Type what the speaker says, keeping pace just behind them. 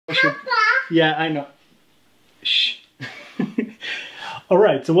Yeah, I know. Shh.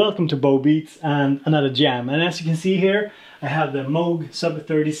 Alright, so welcome to Bo Beats and another jam. And as you can see here, I have the Moog Sub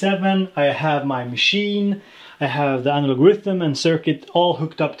 37, I have my machine, I have the analog rhythm and circuit all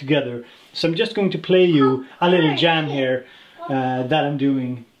hooked up together. So I'm just going to play you a little jam here that I'm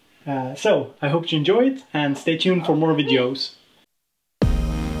doing. So I hope you enjoy it and stay tuned for more videos.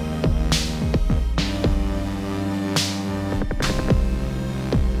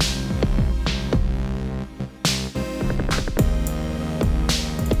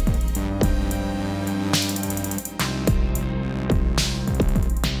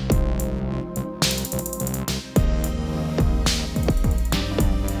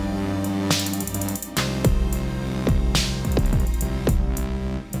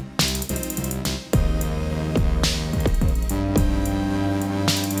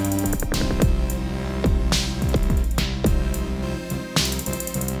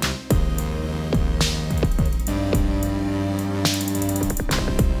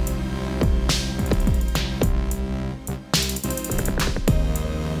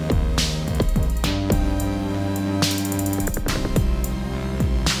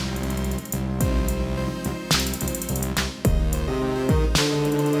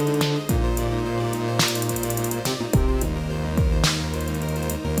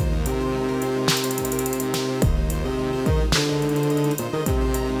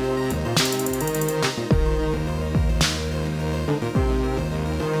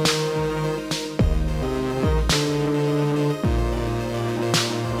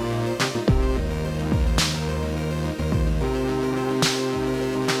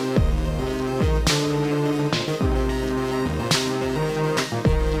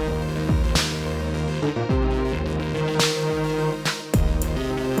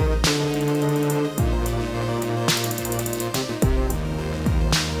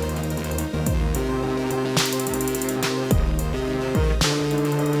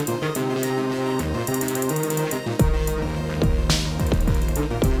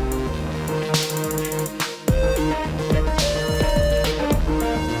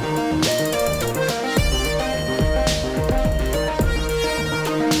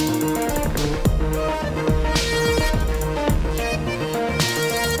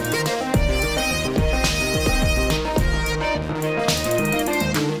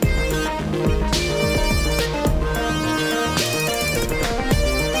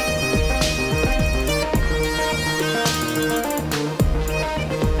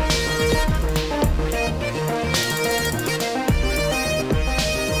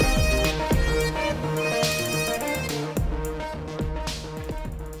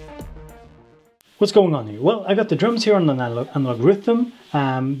 What's going on here? Well, I got the drums here on the analog rhythm.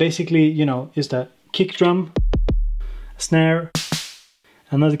 Basically, you know, is the kick drum, a snare,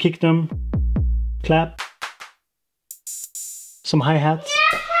 another kick drum, clap, some hi-hats.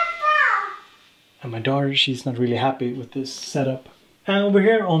 And my daughter, she's not really happy with this setup. And over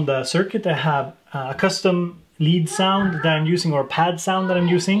here on the circuit, I have a custom lead sound that I'm using, or pad sound that I'm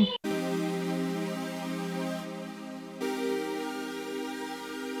using.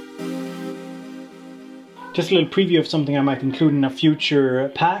 Just a little preview of something I might include in a future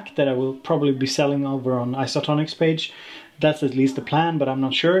pack that I will probably be selling over on Isotonic's page. That's at least the plan, but I'm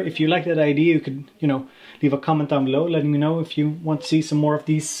not sure. If you like that idea, you could, you know, leave a comment down below letting me know if you want to see some more of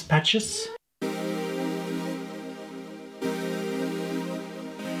these patches.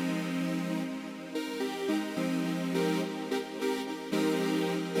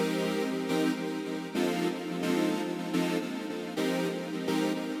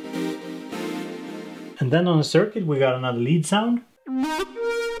 And then on the circuit we got another lead sound.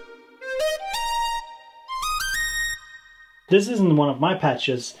 This isn't one of my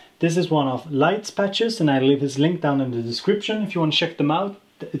patches, this is one of Light's patches, and I'll leave his link down in the description if you want to check them out.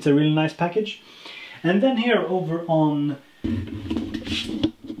 It's a really nice package. And then here over on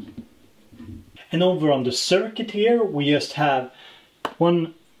the circuit here, we just have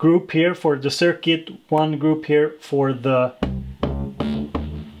one group here for the circuit, one group here for the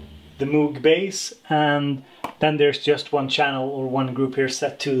Moog bass, and then there's just one channel or one group here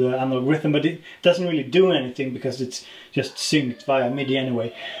set to the analog rhythm, but it doesn't really do anything because it's just synced via MIDI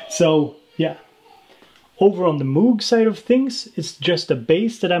anyway. So yeah, over on the Moog side of things, it's just a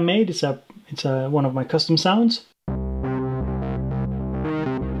bass that I made. It's one of my custom sounds.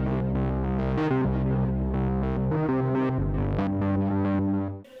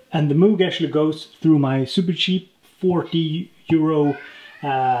 And the Moog actually goes through my super cheap 40 euro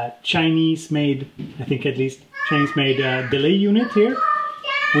Chinese made, I think at least Chinese made delay unit here,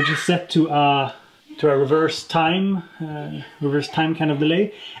 which is set to to a reverse time kind of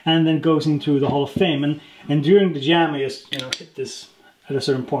delay, and then goes into the Hall of Fame. And during the jam, I just hit this at a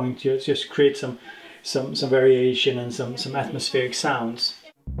certain point, just create some variation and some atmospheric sounds.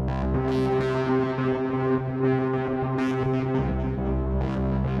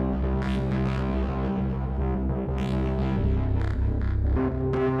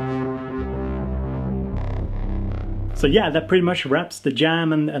 So yeah, that pretty much wraps the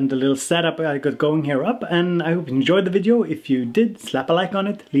jam and the little setup I got going here up, and I hope you enjoyed the video. If you did, slap a like on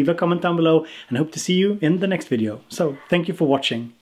it, leave a comment down below, and I hope to see you in the next video. So thank you for watching.